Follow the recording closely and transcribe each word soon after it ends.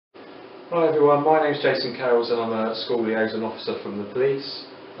Hi everyone, my name is Jason Carrolls and I'm a school liaison officer from the police,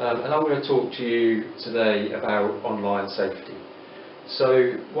 and I'm going to talk to you today about online safety.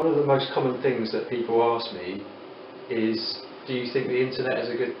 So one of the most common things that people ask me is, do you think the internet is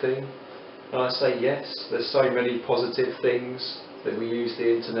a good thing? And I say yes. There's so many positive things that we use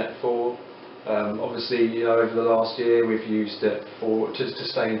the internet for. Obviously, over the last year we've used it to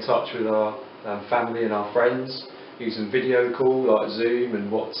stay in touch with our family and our friends, using video call like Zoom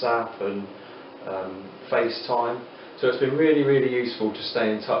and WhatsApp and FaceTime. So it's been really useful to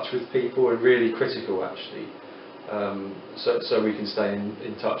stay in touch with people, and really critical actually, so we can stay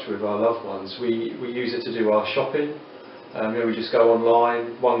in touch with our loved ones. We use it to do our shopping. We just go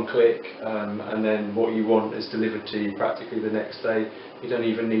online, one click, and then what you want is delivered to you practically the next day. You don't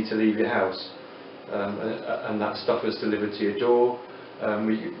even need to leave your house, and that stuff is delivered to your door.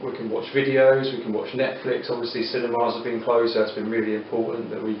 We can watch videos, we can watch Netflix. Obviously cinemas have been closed, so it's been really important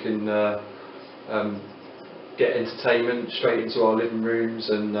that we can get entertainment straight into our living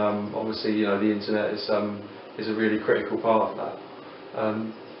rooms, and obviously the internet is a really critical part of that.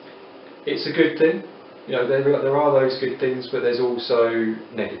 It's a good thing. There are those good things, but there's also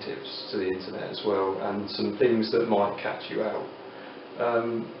negatives to the internet as well, and some things that might catch you out.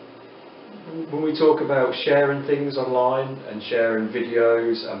 When we talk about sharing things online and sharing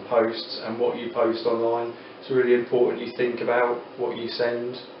videos and posts and what you post online, it's really important you think about what you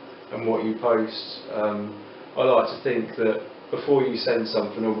send and what you post. I like to think that before you send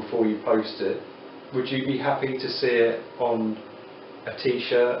something or before you post it, would you be happy to see it on a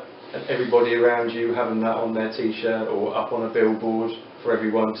t-shirt and everybody around you having that on their t-shirt, or up on a billboard for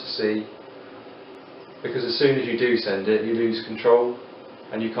everyone to see? Because as soon as you do send it, you lose control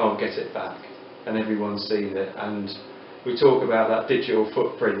and you can't get it back, and everyone's seen it. And we talk about that digital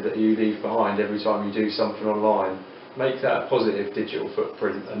footprint that you leave behind every time you do something online. Make that a positive digital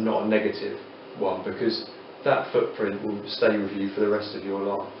footprint and not a negative one, because that footprint will stay with you for the rest of your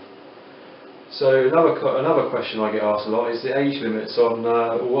life. So another question I get asked a lot is the age limits on,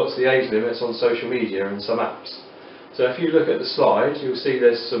 what's the age limits on social media and some apps. So if you look at the slide, you'll see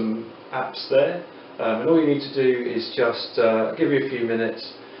there's some apps there, and all you need to do is just give you a few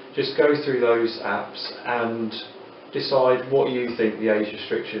minutes, just go through those apps and decide what you think the age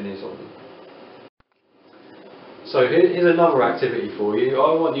restriction is on them. So here's another activity for you.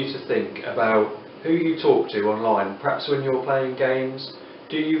 I want you to think about who you talk to online. Perhaps when you're playing games,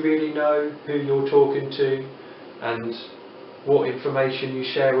 do you really know who you're talking to and what information you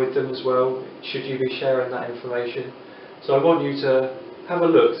share with them as well? Should you be sharing that information? So I want you to have a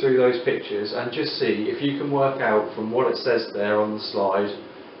look through those pictures and just see if you can work out from what it says there on the slide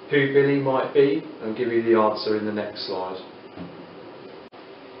who Billy might be. I'll give you the answer in the next slide.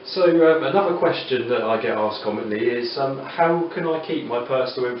 So another question that I get asked commonly is, how can I keep my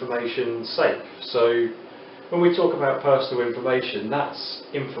personal information safe? So when we talk about personal information, that's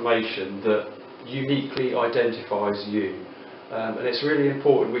information that uniquely identifies you, and it's really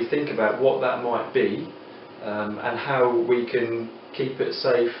important we think about what that might be, and how we can keep it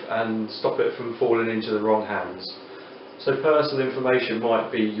safe and stop it from falling into the wrong hands. So personal information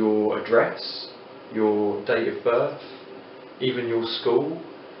might be your address, your date of birth, even your school.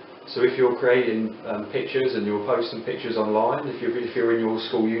 So if you're creating pictures and you're posting pictures online, if you're in your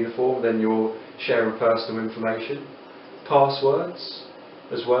school uniform, then you're sharing personal information. Passwords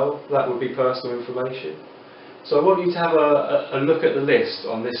as well, that would be personal information. So I want you to have a look at the list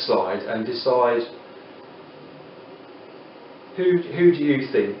on this slide and decide who do you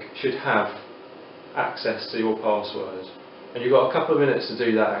think should have access to your password. And you've got a couple of minutes to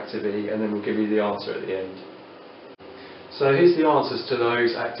do that activity, and then we'll give you the answer at the end. So here's the answers to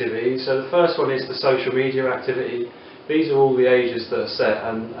those activities. So the first one is the social media activity. These are all the ages that are set,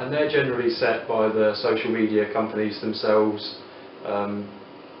 and they're generally set by the social media companies themselves,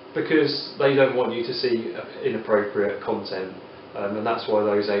 because they don't want you to see inappropriate content, and that's why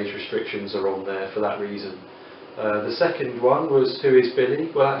those age restrictions are on there, for that reason. The second one was, who is Billy?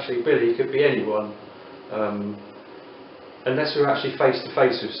 Well, actually Billy could be anyone. Unless we're actually face to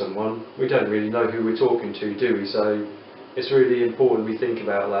face with someone, we don't really know who we're talking to, do we? So it's really important we think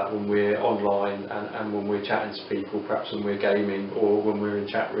about that when we're online and when we're chatting to people, perhaps when we're gaming or when we're in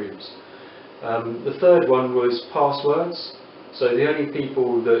chat rooms. The third one was passwords. So the only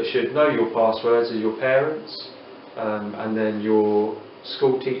people that should know your passwords are your parents, and then your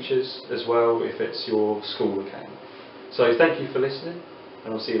school teachers as well, if it's your school account. So thank you for listening,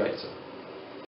 and I'll see you later.